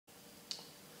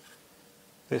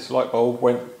This light bulb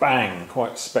went bang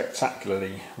quite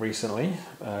spectacularly recently.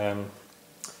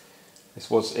 This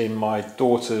was in my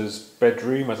daughter's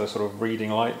bedroom as a sort of reading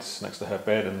light next to her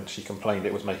bed, and she complained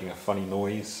it was making a funny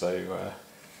noise, so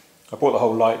I brought the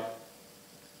whole light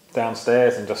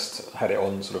downstairs and just had it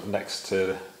on sort of next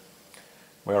to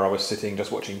where I was sitting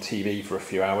just watching TV for a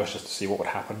few hours just to see what would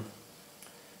happen,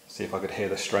 see if I could hear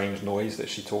the strange noise that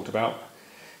she talked about.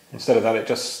 Instead of that, it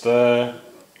just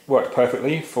worked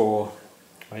perfectly for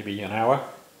maybe an hour,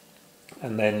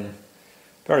 and then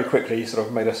very quickly sort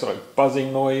of made a sort of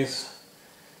buzzing noise,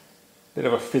 bit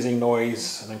of a fizzing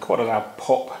noise, and then quite a loud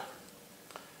pop,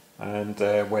 and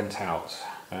went out.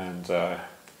 And as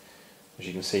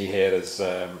you can see here, there's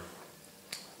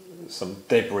some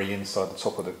debris inside the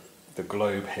top of the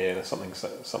globe here. There's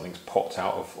something's popped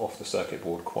out off the circuit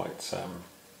board quite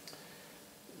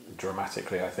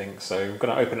dramatically, I think. So I'm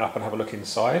going to open it up and have a look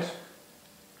inside.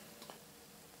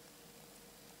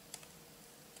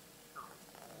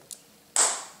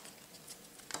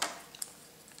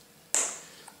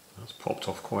 That's popped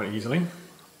off quite easily.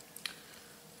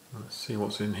 Let's see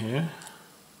what's in here.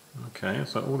 Okay,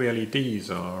 so all the LEDs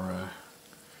are...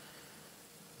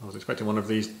 I was expecting one of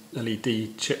these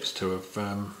LED chips to have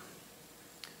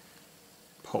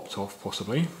popped off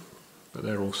possibly, but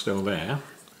they're all still there.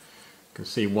 You can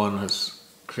see one has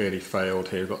clearly failed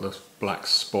here. We've got this black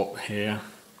spot here,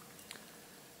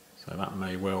 so that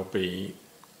may well be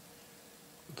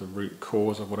the root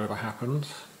cause of whatever happened.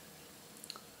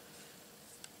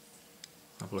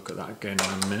 Have a look at that again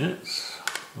in a minute.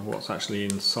 And what's actually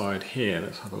inside here,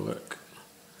 let's have a look.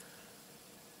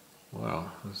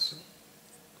 Wow, there's...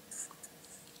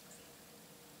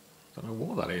 I don't know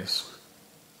what that is.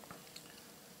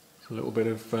 It's a little bit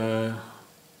of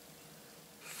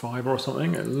fibre or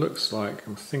something. It looks like,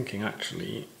 I'm thinking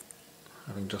actually,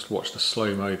 having just watched the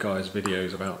slow-mo guys'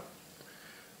 videos about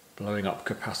blowing up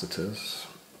capacitors,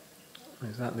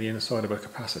 is that the inside of a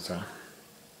capacitor?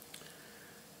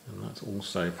 And that's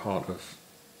also part of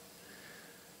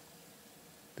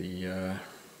the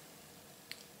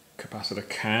capacitor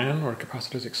can, or a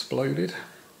capacitor's exploded.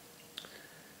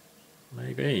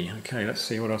 Maybe. Okay, let's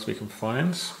see what else we can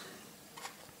find. So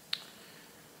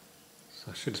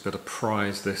I should just be able to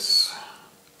prise this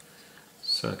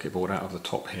circuit board out of the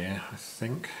top here, I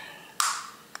think.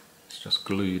 It's just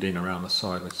glued in around the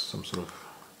side with some sort of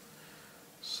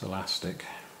Celastic.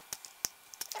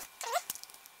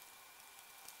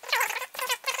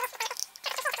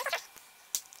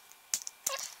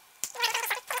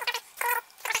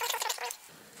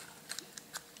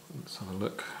 Let's have a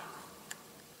look.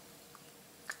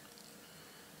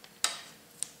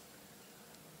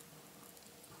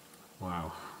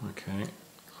 Wow, okay,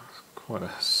 quite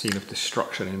a scene of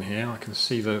destruction in here. I can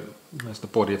see there's the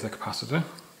body of the capacitor.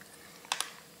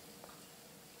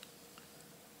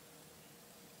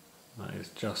 That is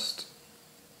just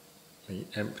the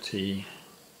empty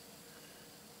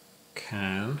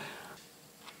can.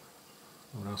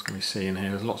 What else can we see in here?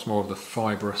 There's lots more of the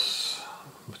fibrous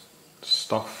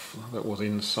stuff that was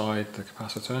inside the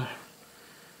capacitor.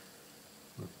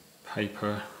 The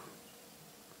paper.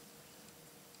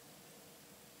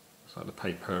 It's like the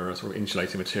paper sort of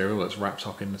insulating material that's wrapped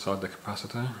up inside the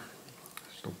capacitor.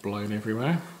 It's all blown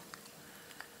everywhere.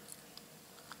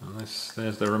 And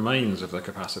there's the remains of the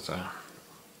capacitor.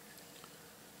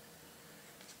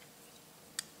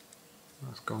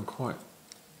 That's gone quite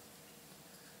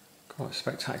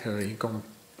spectacularly, gone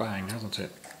bang, hasn't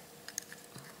it?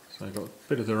 So I've got a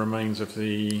bit of the remains of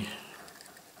the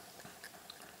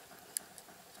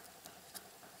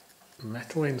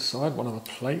metal inside one of the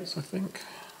plates, I think.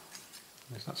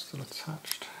 Is that still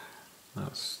attached? No,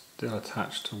 it's still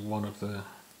attached to one of the...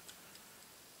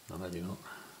 No, maybe not.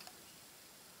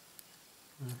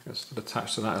 It's still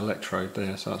attached to that electrode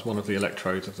there, so that's one of the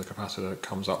electrodes of the capacitor that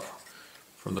comes up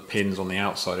from the pins on the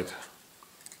outside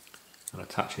and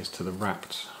attaches to the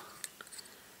wrapped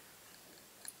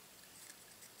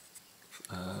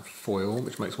foil,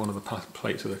 which makes one of the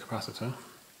plates of the capacitor.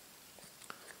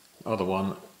 The other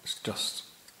one is just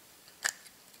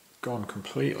gone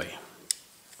completely.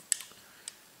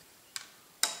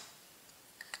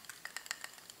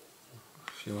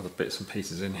 A few other bits and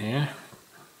pieces in here.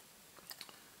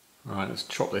 Alright, let's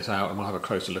chop this out and we'll have a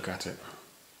closer look at it.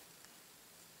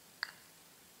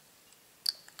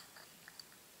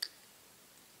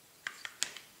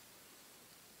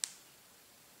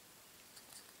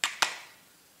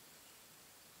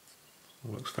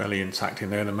 Looks fairly intact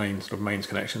in there. The main sort of mains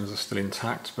connections are still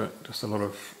intact, but just a lot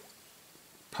of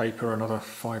paper and other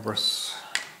fibrous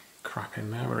crap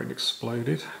in there where it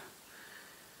exploded.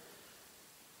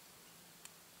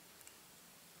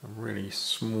 really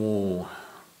small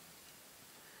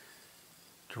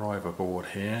driver board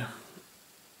here.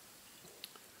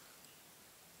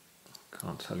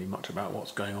 Can't tell you much about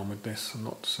what's going on with this. I'm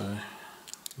not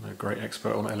no great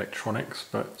expert on electronics,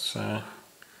 but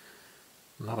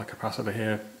another capacitor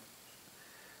here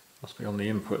must be on the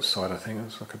input side. I think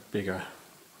it's like a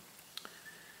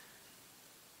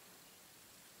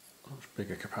much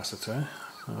bigger capacitor.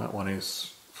 So that one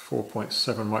is 4.7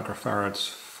 microfarads,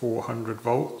 400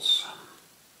 volts.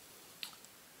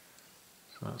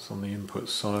 So that's on the input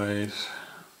side.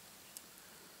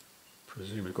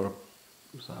 Presume we've got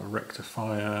a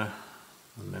rectifier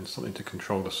and then something to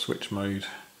control the switch mode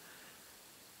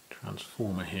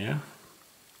transformer here.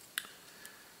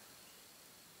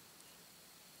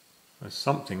 So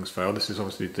something's failed. This is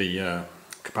obviously the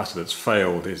capacitor that's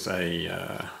failed is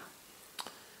a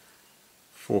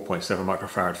 4.7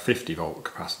 microfarad 50 volt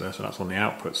capacitor, so that's on the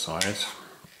output side.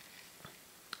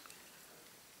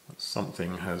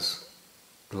 Something has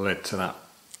led to that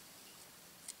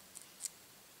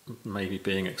maybe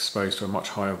being exposed to a much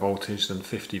higher voltage than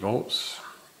 50 volts,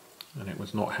 and it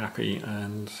was not happy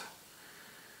and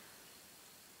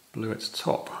blew its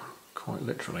top, quite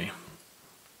literally.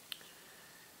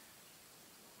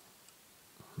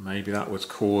 Maybe that was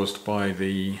caused by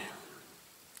the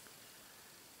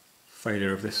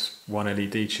failure of this one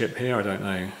LED chip here, I don't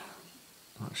know.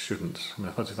 That shouldn't. I mean,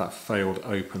 I suppose if that failed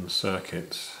open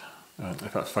circuit,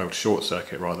 if that failed short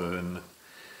circuit rather, then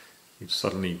you'd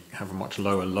suddenly have a much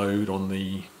lower load on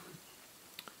the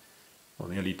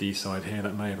LED side here.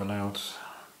 That may have allowed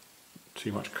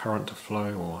too much current to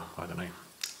flow, or I don't know.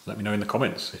 Let me know in the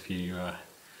comments if you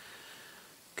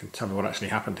can tell me what actually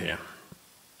happened here.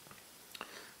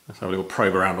 Let's have a little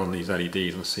probe around on these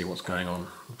LEDs and see what's going on,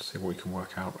 see what we can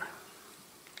work out.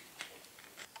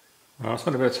 Well, I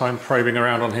spent a bit of time probing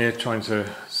around on here trying to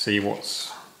see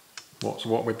what's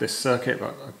what with this circuit,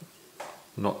 but I'm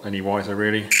not any wiser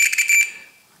really.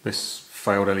 This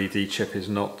failed LED chip is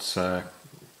not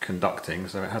conducting,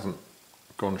 so it hasn't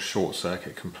gone short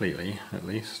circuit completely, at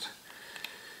least.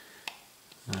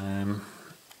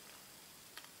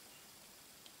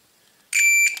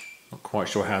 Not quite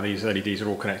sure how these LEDs are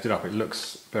all connected up. It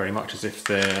looks very much as if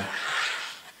they're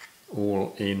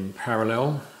all in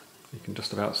parallel. You can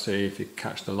just about see, if you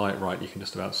catch the light right, you can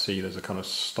just about see there's a kind of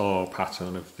star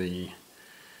pattern of the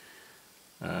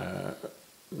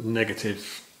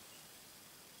negative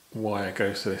wire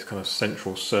goes to this kind of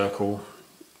central circle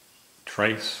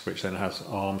trace, which then has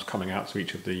arms coming out to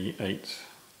each of the 8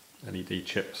 LED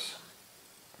chips,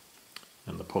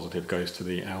 and the positive goes to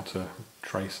the outer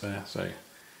trace there. So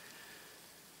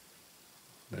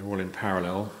they're all in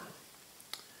parallel,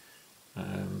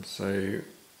 and so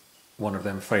one of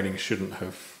them failing shouldn't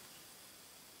have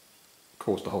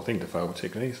caused the whole thing to fail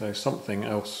particularly, so something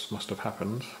else must have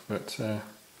happened. But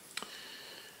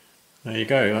there you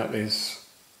go, that is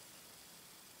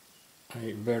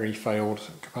a very failed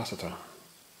capacitor.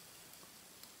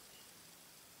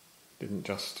 Didn't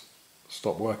just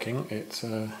stop working, it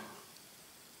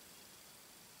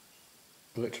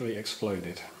literally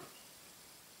exploded.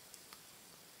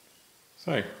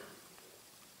 So,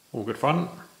 all good fun.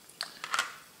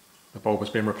 The bulb has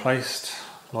been replaced,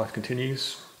 life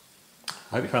continues.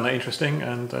 I hope you found that interesting,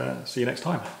 and see you next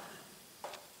time.